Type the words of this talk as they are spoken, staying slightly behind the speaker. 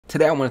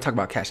Today I want to talk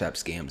about Cash App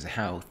scams and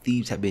how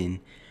thieves have been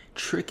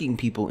tricking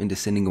people into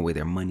sending away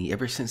their money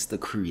ever since the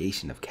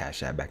creation of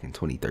Cash App back in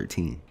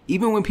 2013.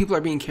 Even when people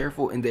are being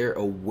careful and they're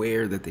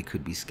aware that they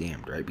could be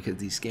scammed, right? Because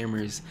these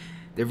scammers,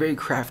 they're very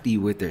crafty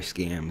with their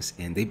scams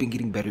and they've been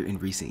getting better in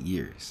recent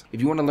years.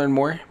 If you want to learn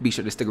more, be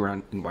sure to stick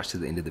around and watch to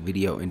the end of the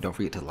video, and don't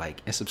forget to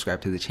like and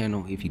subscribe to the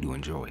channel if you do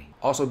enjoy.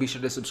 Also, be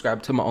sure to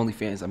subscribe to my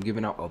OnlyFans. I'm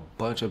giving out a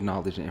bunch of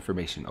knowledge and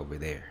information over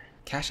there.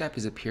 Cash App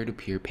is a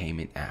peer-to-peer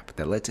payment app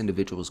that lets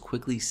individuals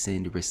quickly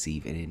send,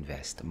 receive, and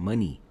invest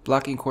money.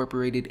 Block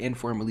Incorporated and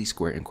formerly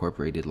Square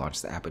Incorporated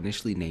launched the app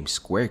initially named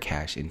Square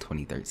Cash in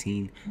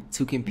 2013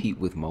 to compete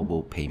with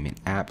mobile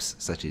payment apps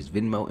such as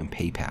Venmo and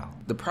PayPal.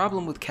 The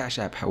problem with Cash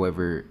App,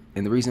 however,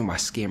 and the reason why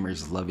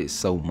scammers love it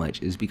so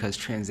much, is because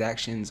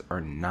transactions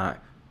are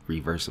not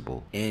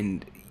reversible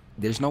and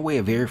there's no way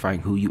of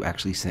verifying who you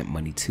actually sent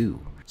money to.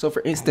 So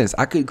for instance,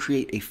 I could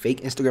create a fake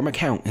Instagram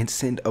account and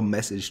send a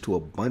message to a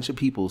bunch of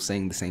people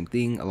saying the same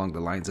thing along the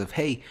lines of,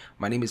 hey,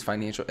 my name is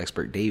financial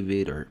expert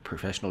David or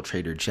professional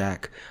trader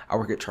Jack. I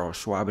work at Charles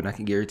Schwab and I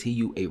can guarantee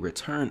you a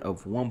return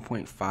of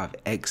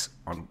 1.5x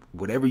on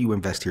whatever you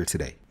invest here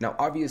today. Now,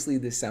 obviously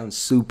this sounds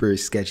super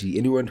sketchy.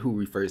 Anyone who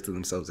refers to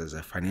themselves as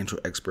a financial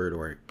expert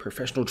or a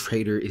professional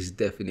trader is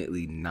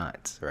definitely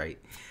not, right?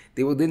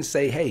 They will then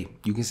say, hey,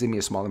 you can send me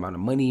a small amount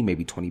of money,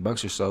 maybe 20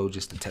 bucks or so,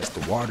 just to test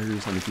the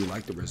waters. And if you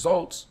like the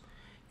results,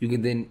 you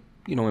can then,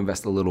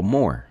 invest a little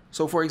more.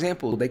 So for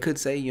example, they could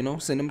say,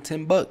 send them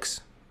 10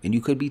 bucks and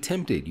you could be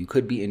tempted. You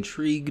could be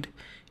intrigued.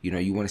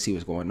 You want to see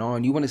what's going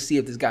on. You want to see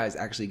if this guy is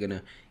actually going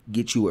to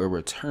get you a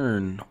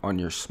return on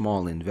your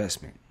small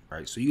investment,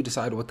 right? So you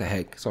decide, what the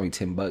heck, it's only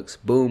 10 bucks.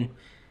 Boom,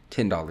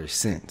 $10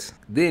 sent.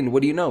 Then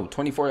what do you know?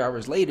 24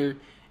 hours later,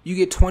 you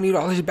get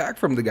 $20 back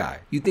from the guy.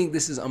 You think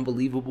this is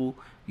unbelievable.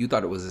 You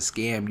thought it was a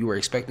scam. You were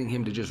expecting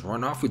him to just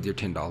run off with your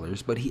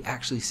 $10, but he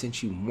actually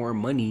sent you more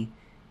money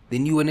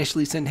than you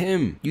initially sent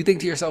him. You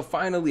think to yourself,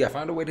 finally, I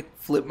found a way to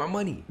flip my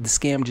money. The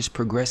scam just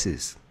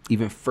progresses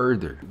even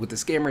further, with the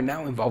scammer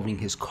now involving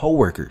his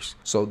coworkers.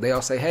 So they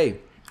all say, hey,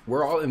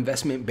 we're all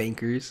investment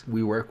bankers.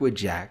 We work with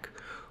Jack,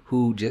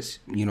 who just,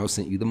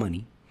 sent you the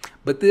money.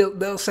 But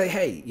they'll say,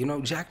 hey,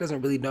 Jack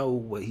doesn't really know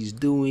what he's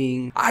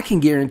doing. I can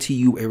guarantee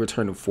you a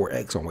return of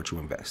 4x on what you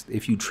invest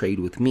if you trade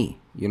with me.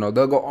 They'll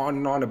go on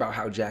and on about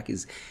how Jack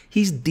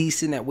he's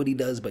decent at what he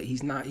does, but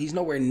he's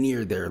nowhere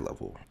near their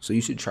level. So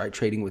you should try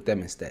trading with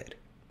them instead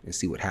and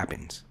see what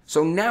happens.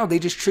 So now they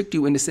just tricked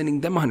you into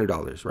sending them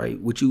 $100, right?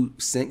 Which you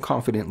sent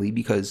confidently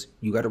because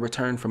you got a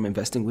return from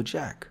investing with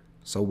Jack.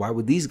 So why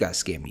would these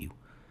guys scam you?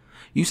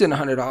 You send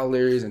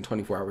 $100 and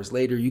 24 hours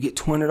later, you get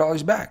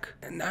 $200 back.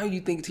 And now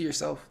you think to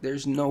yourself,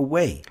 there's no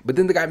way. But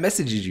then the guy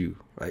messages you,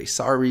 like,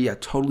 sorry, I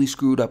totally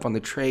screwed up on the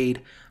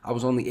trade. I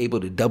was only able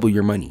to double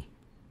your money.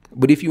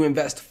 But if you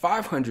invest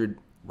 $500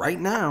 right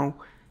now,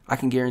 I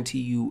can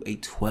guarantee you a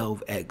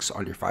 12x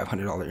on your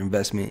 $500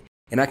 investment.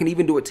 And I can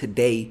even do it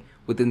today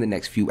within the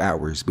next few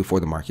hours before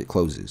the market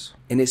closes.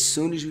 And as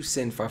soon as you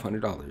send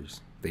 $500,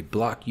 they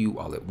block you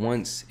all at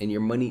once and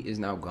your money is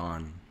now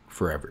gone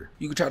forever.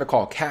 You can try to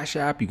call Cash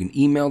App, you can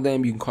email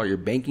them, you can call your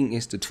banking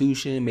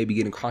institution, maybe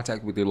get in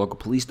contact with your local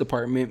police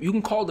department. You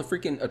can call the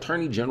freaking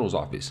attorney general's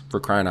office, for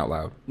crying out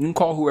loud. You can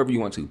call whoever you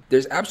want to.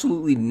 There's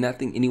absolutely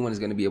nothing anyone is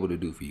going to be able to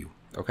do for you,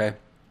 okay?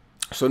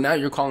 So now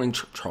you're calling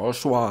Charles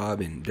Schwab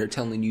and they're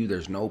telling you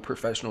there's no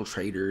professional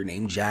trader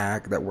named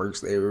Jack that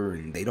works there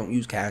and they don't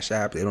use Cash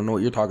App. They don't know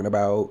what you're talking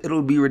about.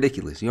 It'll be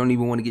ridiculous. You don't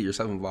even want to get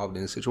yourself involved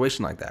in a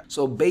situation like that.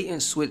 So bait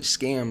and switch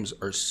scams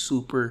are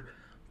super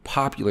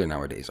popular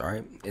nowadays, all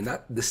right? And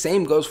that the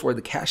same goes for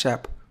the Cash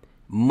App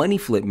money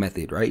flip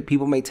method, right?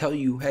 People may tell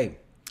you, hey,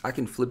 I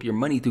can flip your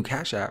money through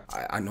Cash App.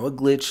 I know a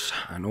glitch.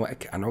 I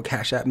know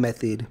Cash App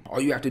method.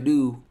 All you have to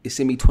do is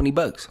send me 20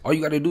 bucks. All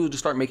you got to do to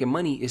start making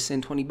money is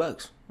send 20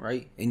 bucks,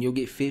 right? And you'll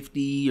get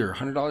 $50 or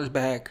 $100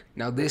 back.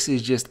 Now, this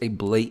is just a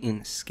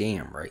blatant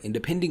scam, right? And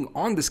depending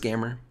on the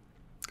scammer,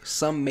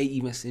 some may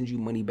even send you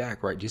money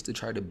back, right? Just to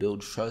try to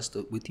build trust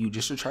with you,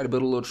 just to try to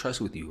build a little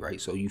trust with you, right?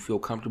 So you feel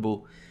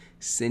comfortable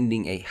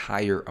sending a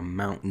higher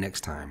amount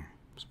next time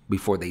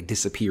before they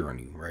disappear on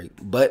you, right?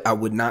 But I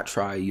would not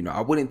try,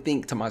 I wouldn't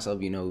think to myself,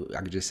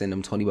 I could just send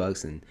them 20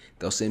 bucks and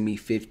they'll send me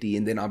 50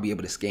 and then I'll be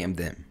able to scam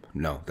them.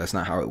 No, that's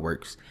not how it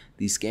works.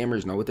 These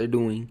scammers know what they're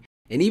doing.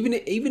 And even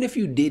if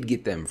you did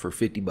get them for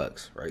 50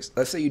 bucks, right?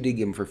 Let's say you did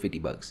get them for 50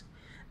 bucks.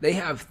 They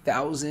have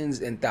thousands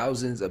and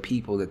thousands of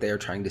people that they are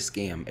trying to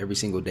scam every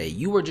single day.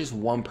 You are just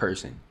one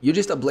person. You're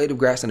just a blade of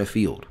grass in a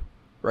field,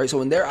 right?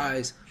 So in their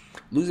eyes,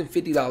 losing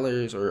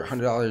 $50 or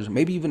 $100,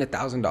 maybe even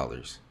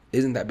 $1,000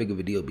 isn't that big of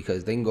a deal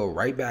because they can go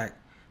right back.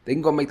 They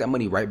can go make that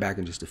money right back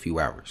in just a few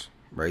hours,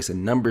 right? It's a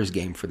numbers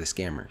game for the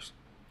scammers,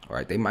 all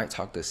right? They might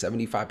talk to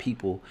 75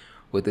 people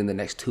within the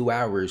next 2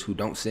 hours who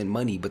don't send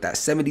money, but that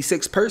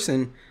 76th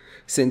person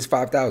sends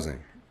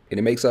 5,000 and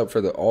it makes up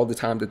for all the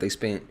time that they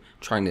spent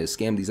trying to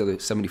scam these other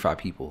 75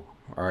 people,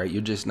 all right?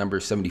 You're just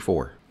number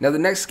 74. Now, the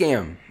next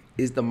scam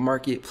is the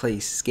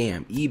marketplace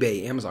scam.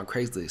 eBay, Amazon,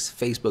 Craigslist,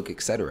 Facebook,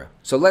 etc.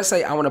 So let's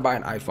say I want to buy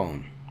an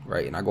iPhone,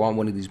 right? And I go on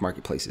one of these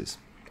marketplaces.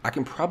 I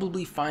can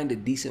probably find a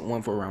decent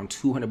one for around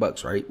 200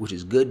 bucks, right? Which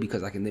is good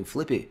because I can then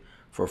flip it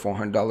for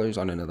 $400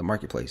 on another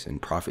marketplace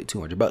and profit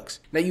 200 bucks.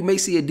 Now you may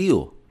see a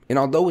deal, and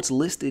although it's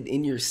listed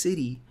in your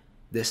city,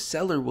 the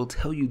seller will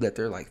tell you that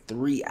they're like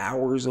 3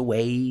 hours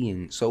away.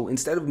 And so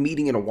instead of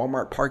meeting in a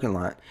Walmart parking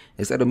lot,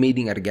 instead of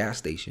meeting at a gas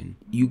station,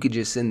 you could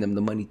just send them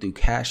the money through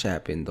Cash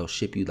App and they'll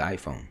ship you the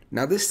iPhone.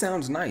 Now this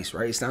sounds nice,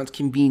 right? It sounds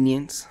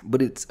convenient,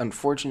 but it's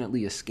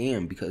unfortunately a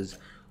scam because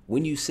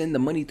when you send the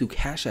money through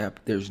Cash App,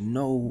 there's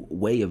no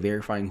way of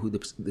verifying who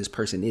this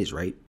person is,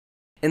 right?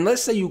 And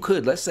let's say you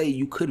could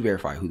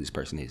verify who this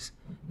person is.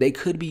 They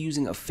could be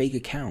using a fake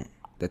account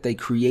that they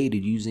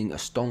created using a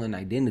stolen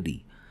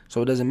identity.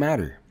 So it doesn't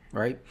matter,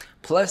 right?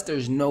 Plus,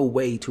 there's no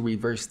way to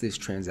reverse this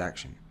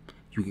transaction.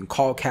 You can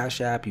call Cash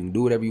App, you can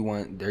do whatever you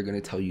want. They're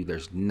going to tell you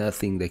there's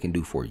nothing they can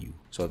do for you.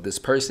 So if this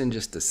person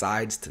just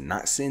decides to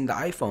not send the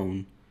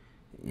iPhone,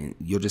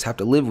 you'll just have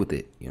to live with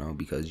it,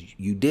 because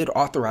you did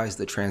authorize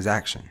the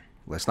transaction.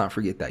 Let's not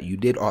forget that you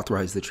did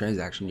authorize the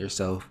transaction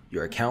yourself.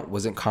 Your account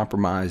wasn't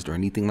compromised or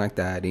anything like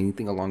that,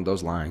 anything along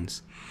those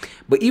lines.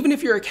 But even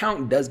if your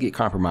account does get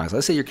compromised,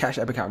 let's say your Cash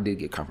App account did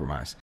get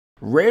compromised,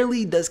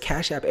 rarely does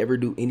Cash App ever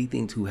do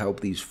anything to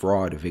help these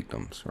fraud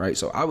victims, right?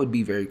 So I would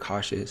be very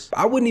cautious.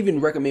 I wouldn't even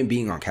recommend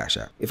being on Cash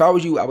App. If I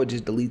was you, I would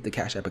just delete the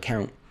Cash App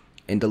account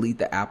and delete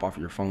the app off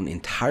your phone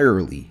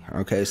entirely,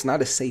 okay? It's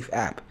not a safe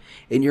app.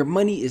 And your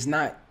money is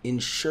not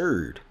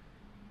insured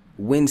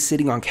when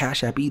sitting on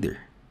Cash App either,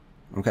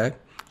 okay?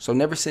 So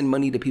never send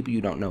money to people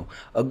you don't know.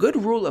 A good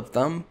rule of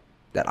thumb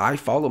that I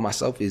follow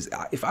myself is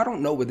if I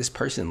don't know where this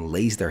person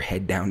lays their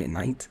head down at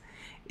night,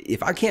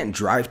 if I can't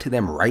drive to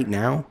them right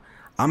now,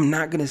 I'm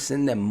not going to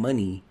send them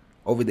money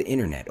over the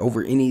internet,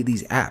 over any of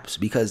these apps,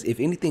 because if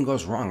anything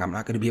goes wrong, I'm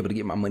not going to be able to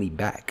get my money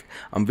back.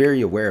 I'm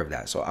very aware of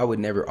that. So I would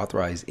never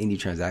authorize any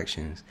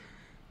transactions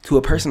to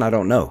a person I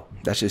don't know.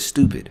 That's just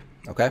stupid.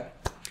 Okay.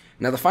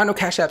 Now, the final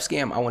Cash App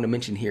scam I want to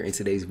mention here in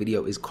today's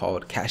video is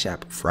called Cash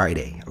App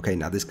Friday. Okay.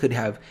 Now, this could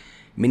have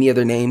many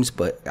other names,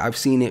 but I've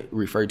seen it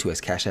referred to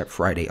as Cash App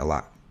Friday a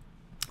lot.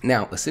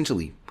 Now,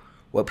 essentially,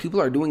 what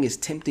people are doing is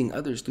tempting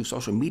others through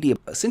social media,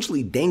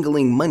 essentially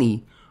dangling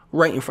money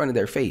right in front of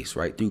their face,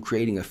 right? Through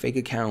creating a fake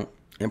account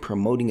and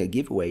promoting a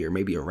giveaway or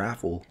maybe a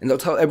raffle. And they'll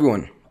tell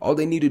everyone all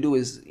they need to do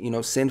is,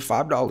 send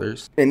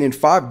 $5. And in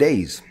 5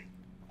 days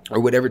or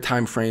whatever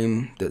time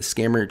frame the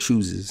scammer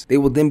chooses, they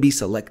will then be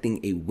selecting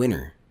a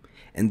winner.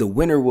 And the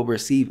winner will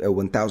receive a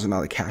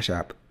 $1,000 Cash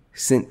App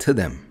sent to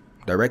them,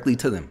 directly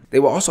to them. They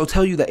will also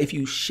tell you that if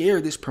you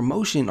share this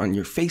promotion on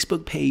your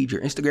Facebook page,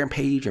 your Instagram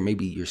page, or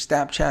maybe your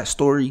Snapchat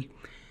story,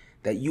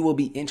 that you will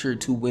be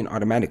entered to win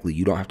automatically.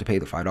 You don't have to pay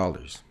the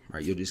 $5,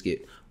 right? You'll just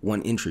get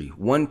one entry.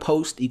 One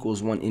post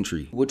equals one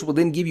entry, which will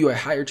then give you a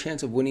higher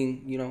chance of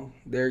winning,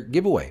 their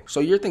giveaway. So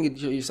you're thinking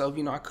to yourself,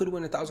 I could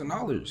win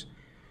 $1,000.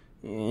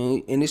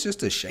 And it's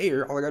just a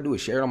share. All I gotta do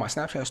is share it on my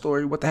Snapchat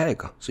story. What the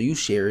heck? So you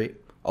share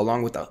it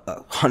along with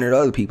 100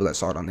 other people that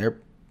saw it on their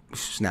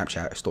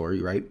Snapchat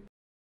story, right?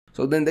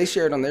 So then they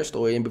share it on their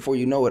story, and before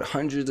you know it,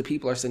 hundreds of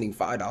people are sending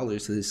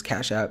 $5 to this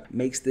Cash App.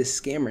 Makes this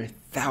scammer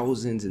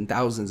thousands and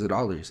thousands of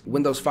dollars.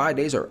 When those 5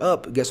 days are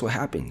up, guess what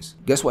happens?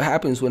 Guess what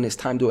happens when it's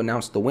time to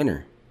announce the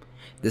winner?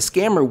 The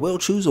scammer will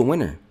choose a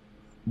winner,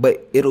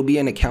 but it'll be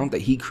an account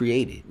that he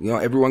created.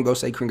 Everyone go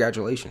say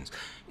congratulations.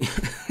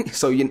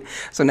 So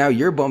now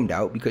you're bummed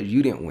out because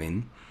you didn't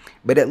win,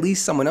 but at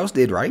least someone else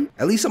did, right?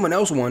 At least someone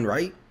else won,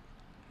 right?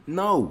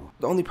 No,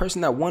 the only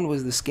person that won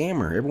was the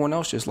scammer. Everyone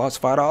else just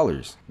lost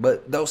 $5.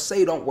 But they'll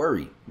say, don't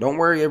worry. Don't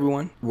worry,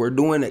 everyone. We're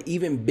doing an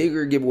even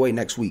bigger giveaway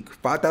next week.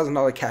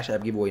 $5,000 Cash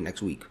App giveaway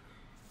next week.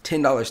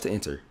 $10 to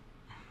enter.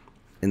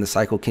 And the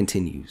cycle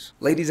continues.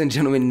 Ladies and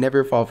gentlemen,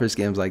 never fall for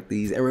scams like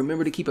these. And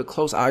remember to keep a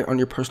close eye on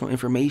your personal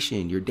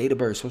information, your date of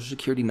birth, social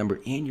security number,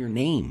 and your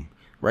name,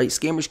 right?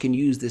 Scammers can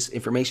use this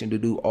information to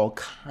do all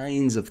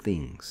kinds of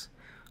things.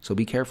 So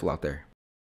be careful out there.